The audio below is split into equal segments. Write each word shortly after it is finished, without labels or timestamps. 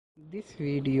This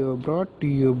video brought to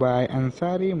you by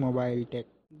Ansari Mobile Tech.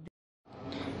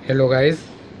 Hello guys,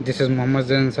 this is Mohammad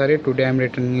Ansari. Today I am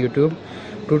returning YouTube.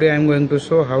 Today I am going to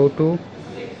show how to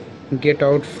get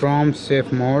out from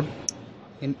safe mode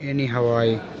in any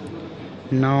Huawei.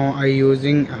 Now I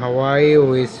using Huawei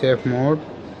with safe mode.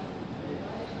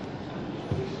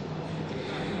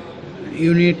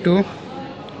 You need to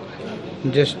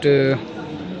just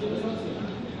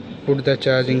put the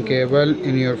charging cable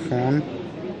in your phone.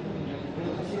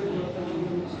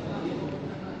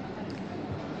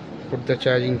 Put the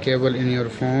charging cable in your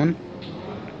phone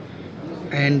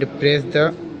and press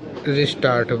the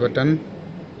restart button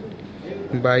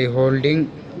by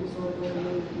holding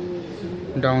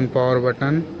down power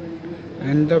button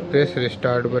and the press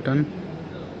restart button.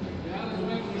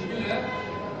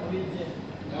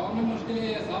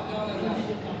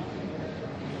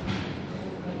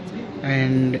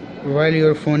 And while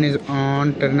your phone is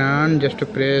on, turn on, just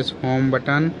press home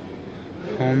button,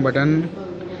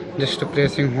 just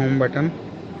pressing home button.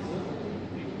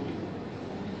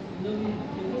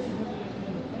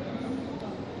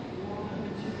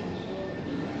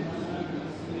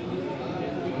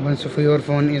 Once your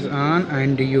phone is on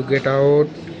and you get out,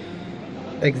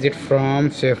 exit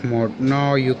from safe mode.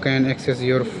 Now you can access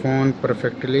your phone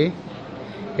perfectly.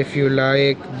 If you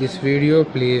like this video,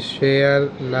 please share,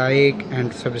 like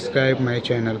and subscribe my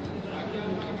channel.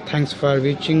 Thanks for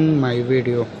watching my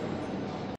video.